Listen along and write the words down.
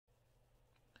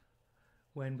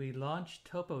When we launch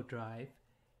TopoDrive,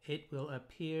 it will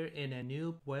appear in a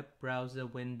new web browser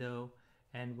window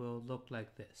and will look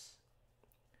like this.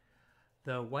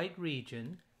 The white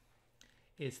region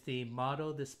is the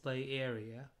model display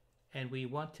area, and we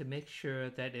want to make sure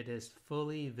that it is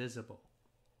fully visible.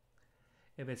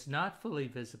 If it's not fully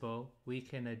visible, we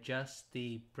can adjust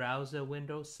the browser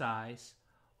window size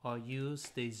or use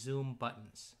the zoom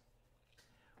buttons.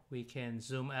 We can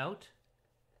zoom out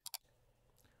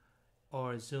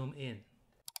or zoom in.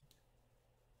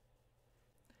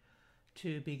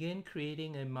 To begin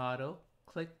creating a model,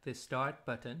 click the Start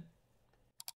button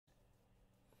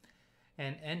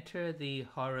and enter the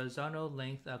horizontal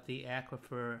length of the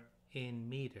aquifer in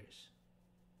meters.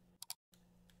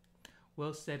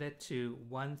 We'll set it to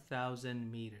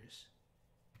 1,000 meters.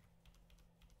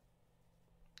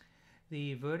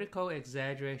 The vertical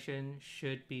exaggeration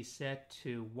should be set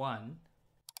to 1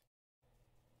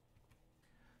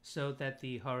 so that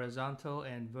the horizontal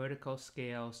and vertical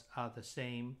scales are the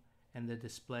same and the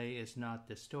display is not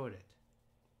distorted.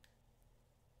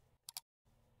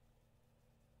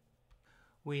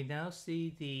 We now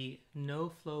see the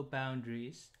no-flow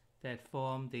boundaries that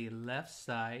form the left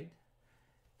side,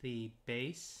 the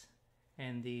base,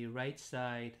 and the right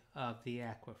side of the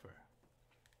aquifer.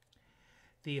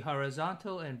 The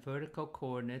horizontal and vertical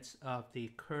coordinates of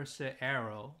the cursor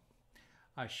arrow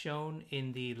are shown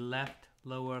in the left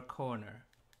lower corner,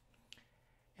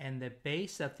 and the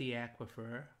base of the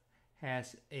aquifer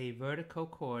has a vertical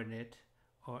coordinate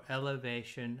or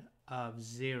elevation of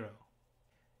 0,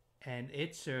 and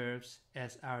it serves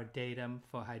as our datum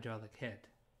for hydraulic head.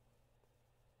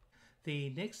 The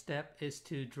next step is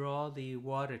to draw the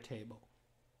water table.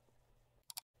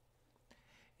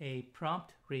 A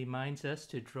prompt reminds us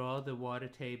to draw the water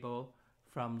table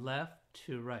from left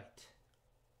to right.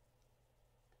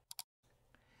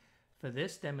 For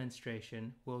this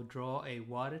demonstration, we'll draw a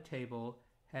water table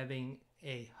having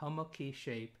a homogeneous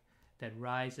shape that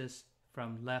rises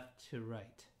from left to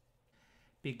right.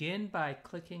 Begin by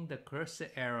clicking the cursor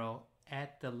arrow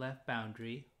at the left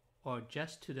boundary or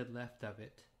just to the left of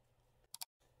it,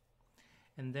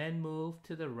 and then move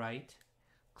to the right,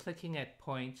 clicking at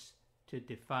points to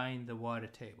define the water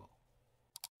table.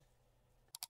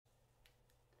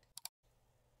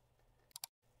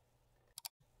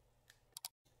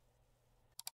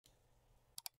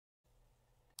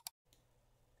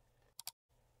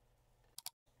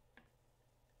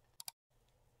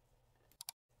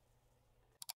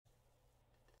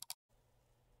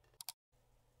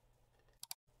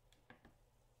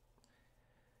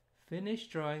 Finish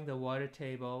drawing the water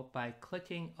table by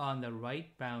clicking on the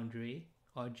right boundary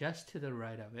or just to the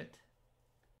right of it.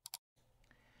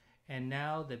 And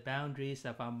now the boundaries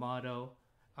of our model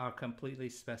are completely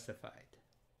specified.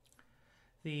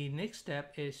 The next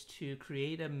step is to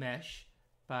create a mesh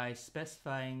by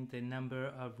specifying the number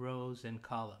of rows and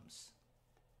columns.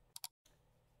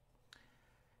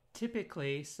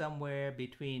 Typically, somewhere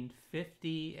between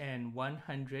 50 and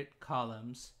 100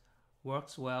 columns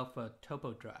works well for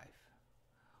TopoDrive.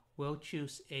 We'll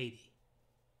choose 80.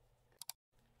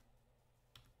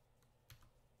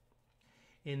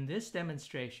 In this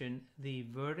demonstration, the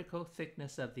vertical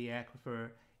thickness of the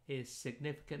aquifer is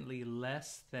significantly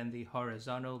less than the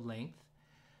horizontal length,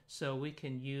 so we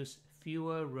can use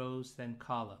fewer rows than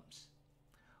columns.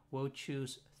 We'll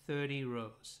choose 30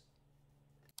 rows.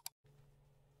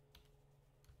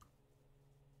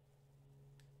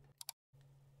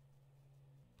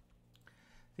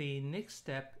 The next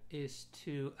step is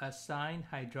to assign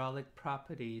hydraulic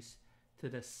properties to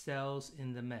the cells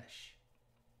in the mesh.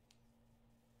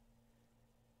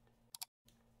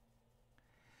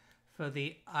 For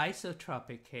the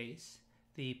isotropic case,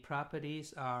 the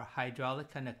properties are hydraulic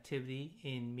conductivity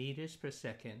in meters per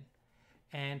second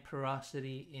and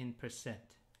porosity in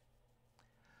percent.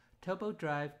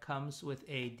 TopoDrive comes with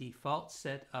a default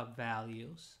set of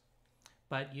values,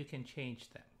 but you can change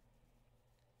them.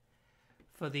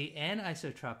 For the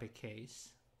anisotropic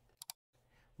case,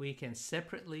 we can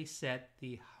separately set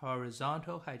the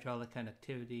horizontal hydraulic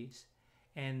conductivities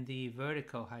and the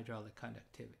vertical hydraulic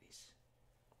conductivities.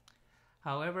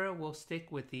 However, we'll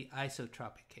stick with the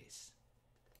isotropic case.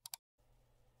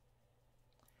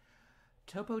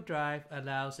 TopoDrive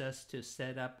allows us to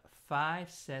set up 5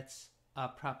 sets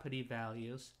of property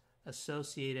values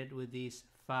associated with these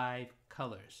 5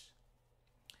 colors.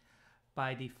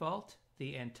 By default,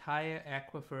 the entire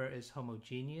aquifer is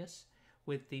homogeneous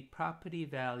with the property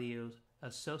values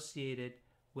associated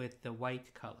with the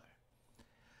white color.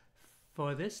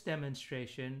 For this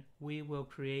demonstration, we will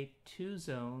create 2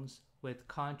 zones with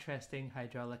contrasting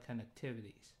hydraulic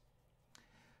conductivities.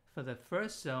 For the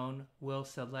first zone, we'll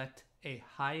select a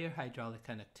higher hydraulic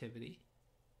conductivity.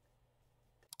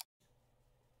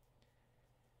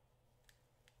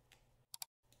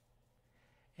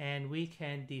 And we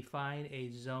can define a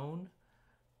zone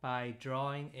by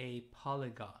drawing a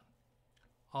polygon.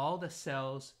 All the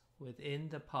cells within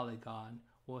the polygon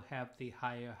will have the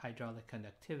higher hydraulic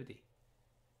conductivity.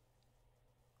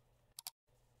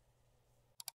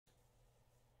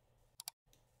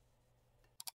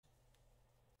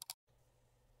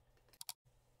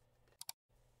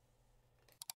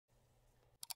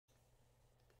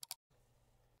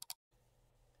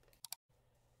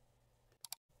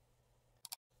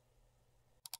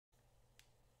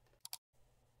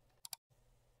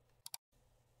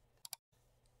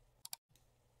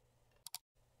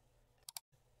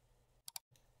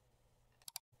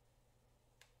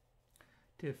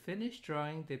 To finish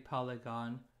drawing the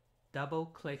polygon,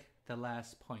 double-click the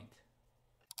last point.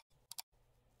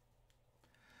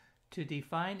 To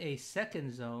define a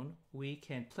second zone, we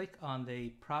can click on the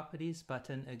Properties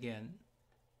button again.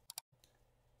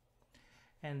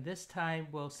 And this time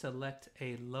we'll select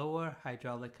a lower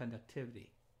hydraulic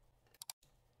conductivity.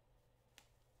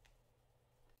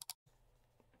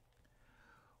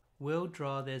 We'll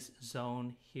draw this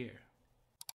zone here.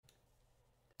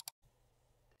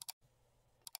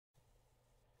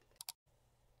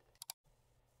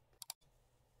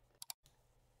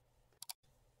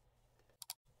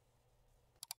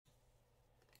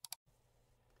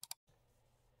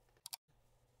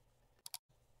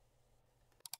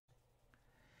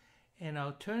 An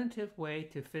alternative way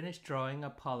to finish drawing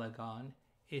a polygon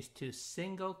is to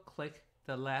single-click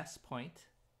the last point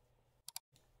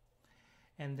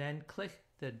and then click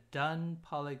the Done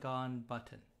Polygon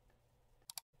button.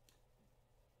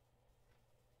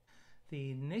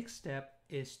 The next step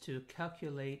is to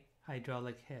calculate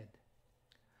hydraulic head.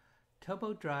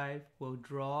 TopoDrive will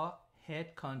draw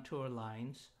head contour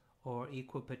lines or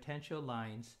equipotential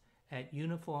lines at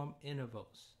uniform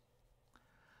intervals.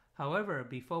 However,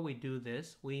 before we do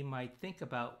this, we might think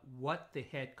about what the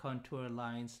head contour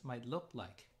lines might look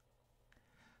like.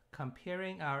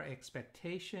 Comparing our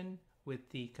expectation with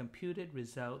the computed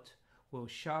result will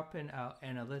sharpen our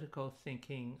analytical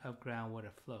thinking of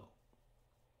groundwater flow.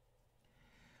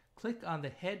 Click on the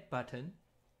Head button,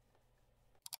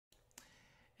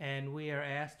 and we are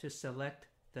asked to select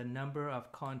the number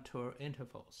of contour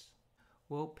intervals.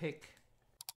 We'll pick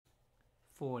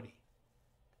 40.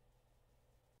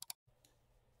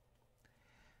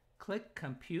 Click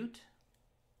Compute,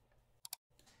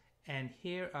 and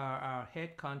here are our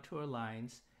head contour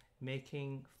lines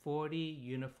making 40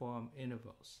 uniform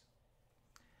intervals.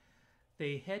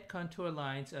 The head contour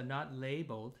lines are not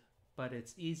labeled, but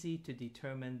it's easy to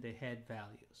determine the head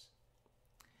values.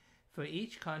 For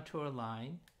each contour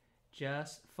line,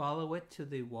 just follow it to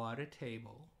the water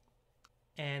table,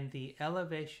 and the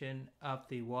elevation of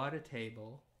the water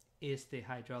table is the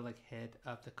hydraulic head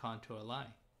of the contour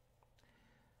line.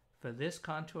 For this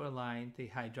contour line, the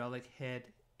hydraulic head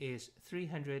is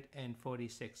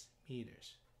 346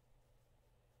 meters.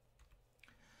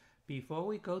 Before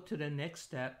we go to the next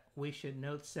step, we should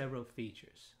note several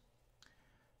features.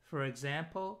 For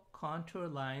example, contour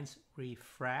lines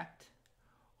refract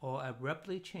or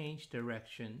abruptly change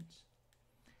directions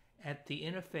at the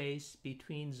interface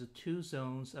between the two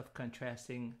zones of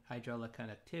contrasting hydraulic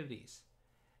conductivities,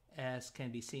 as can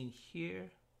be seen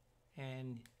here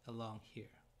and along here.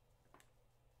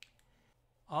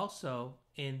 Also,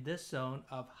 in this zone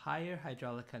of higher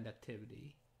hydraulic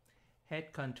conductivity,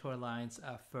 head contour lines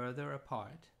are further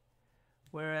apart,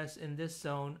 whereas in this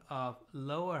zone of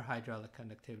lower hydraulic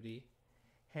conductivity,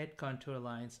 head contour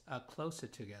lines are closer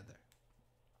together.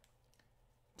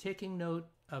 Taking note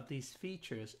of these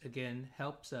features again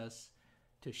helps us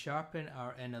to sharpen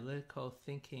our analytical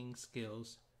thinking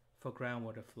skills for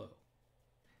groundwater flow.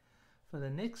 For the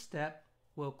next step,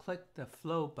 we'll click the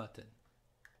Flow button.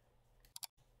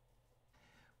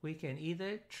 We can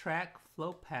either track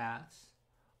flow paths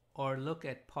or look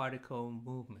at particle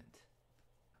movement.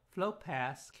 Flow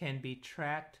paths can be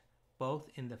tracked both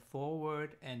in the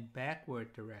forward and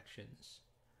backward directions,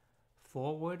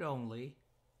 forward only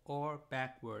or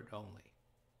backward only.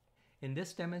 In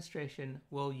this demonstration,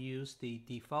 we'll use the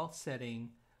default setting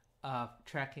of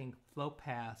tracking flow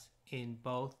paths in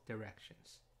both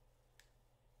directions.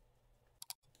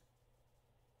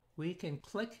 We can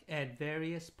click at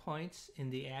various points in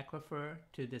the aquifer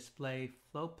to display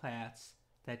flow paths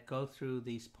that go through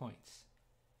these points.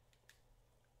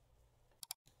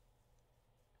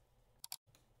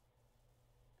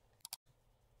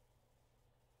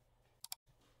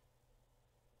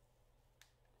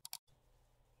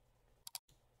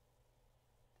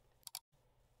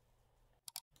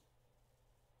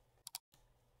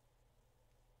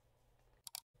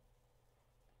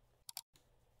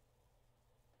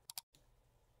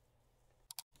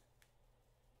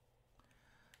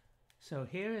 So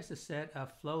here is a set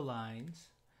of flow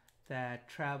lines that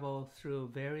travel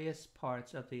through various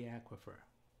parts of the aquifer.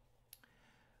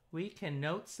 We can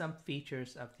note some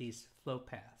features of these flow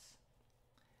paths.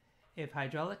 If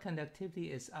hydraulic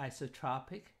conductivity is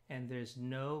isotropic and there's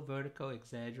no vertical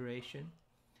exaggeration,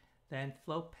 then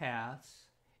flow paths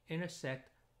intersect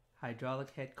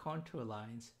hydraulic head contour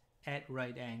lines at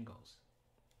right angles.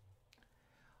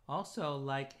 Also,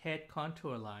 like head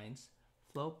contour lines,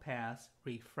 flow paths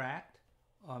refract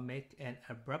or make an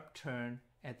abrupt turn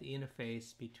at the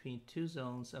interface between two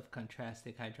zones of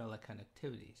contrasting hydraulic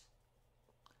conductivities.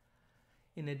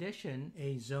 In addition,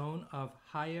 a zone of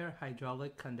higher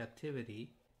hydraulic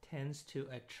conductivity tends to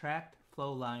attract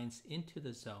flow lines into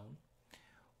the zone,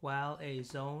 while a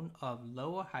zone of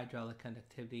lower hydraulic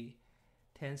conductivity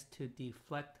tends to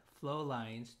deflect flow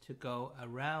lines to go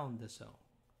around the zone.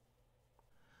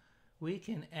 We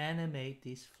can animate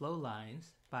these flow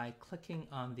lines by clicking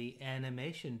on the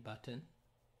animation button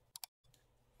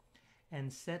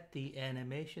and set the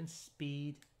animation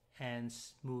speed and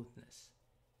smoothness.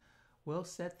 We'll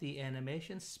set the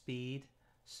animation speed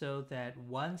so that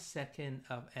 1 second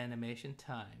of animation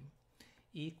time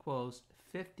equals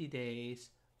 50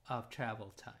 days of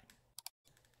travel time.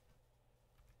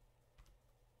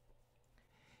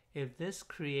 If this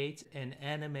creates an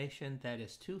animation that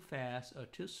is too fast or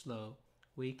too slow,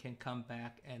 we can come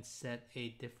back and set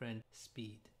a different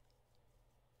speed.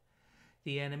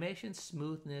 The animation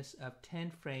smoothness of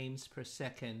 10 frames per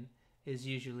second is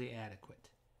usually adequate.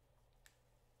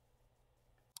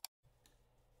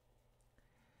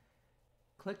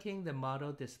 Clicking the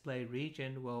model display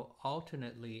region will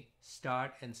alternately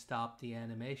start and stop the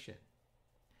animation.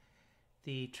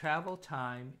 The travel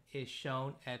time is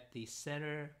shown at the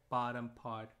center bottom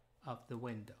part of the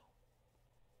window.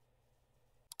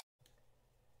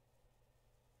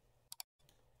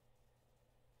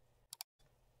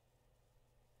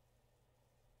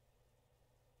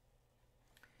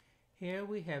 Here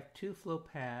we have two flow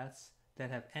paths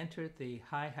that have entered the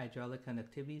high hydraulic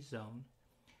conductivity zone,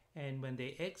 and when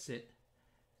they exit,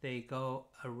 they go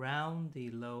around the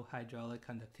low hydraulic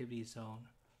conductivity zone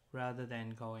rather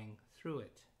than going through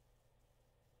it.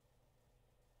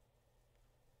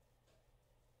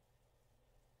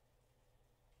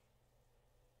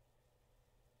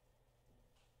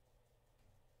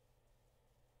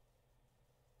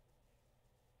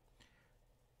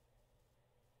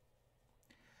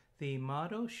 The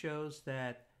model shows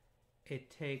that it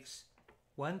takes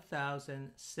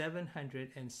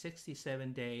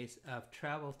 1,767 days of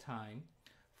travel time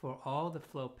for all the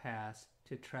flow paths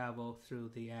to travel through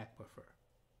the aquifer.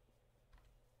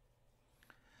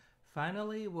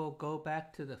 Finally, we'll go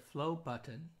back to the flow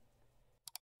button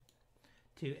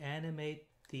to animate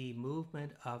the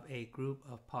movement of a group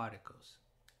of particles.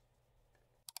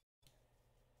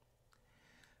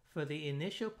 For the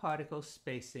initial particle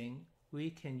spacing,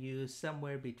 we can use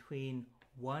somewhere between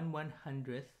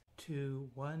 1/100th to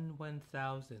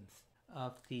 1/1000th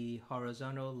of the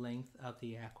horizontal length of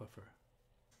the aquifer.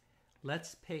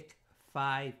 Let's pick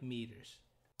 5 meters.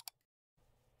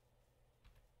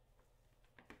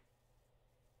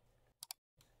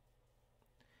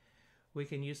 We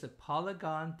can use a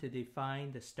polygon to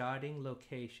define the starting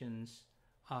locations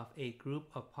of a group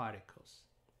of particles.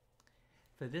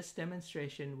 For this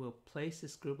demonstration, we'll place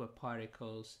this group of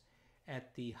particles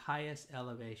at the highest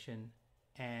elevation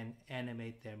and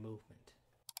animate their movement.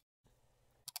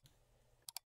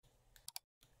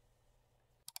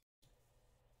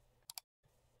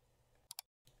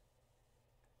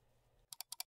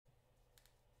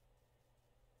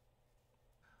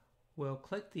 We'll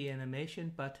click the animation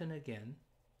button again,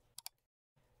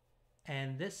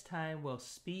 and this time we'll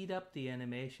speed up the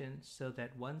animation so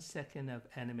that 1 second of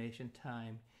animation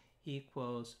time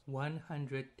equals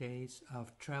 100 days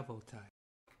of travel time.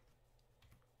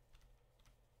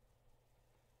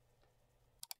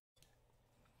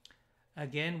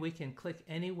 Again, we can click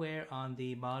anywhere on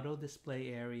the model display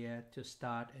area to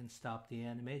start and stop the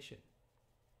animation.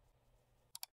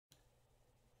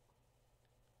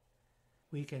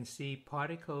 We can see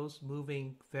particles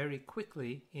moving very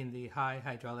quickly in the high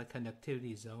hydraulic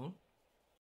conductivity zone.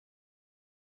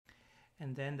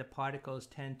 And then the particles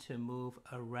tend to move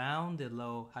around the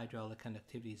low hydraulic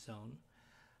conductivity zone.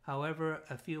 However,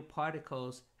 a few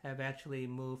particles have actually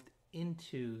moved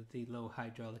into the low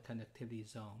hydraulic conductivity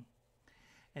zone,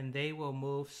 and they will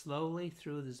move slowly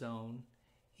through the zone,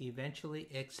 eventually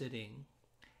exiting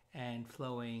and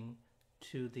flowing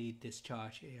to the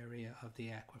discharge area of the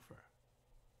aquifer.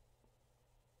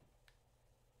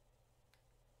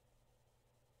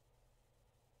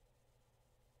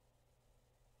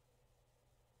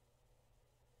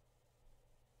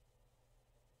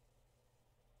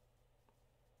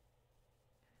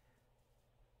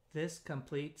 This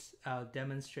completes our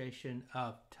demonstration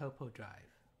of TopoDrive.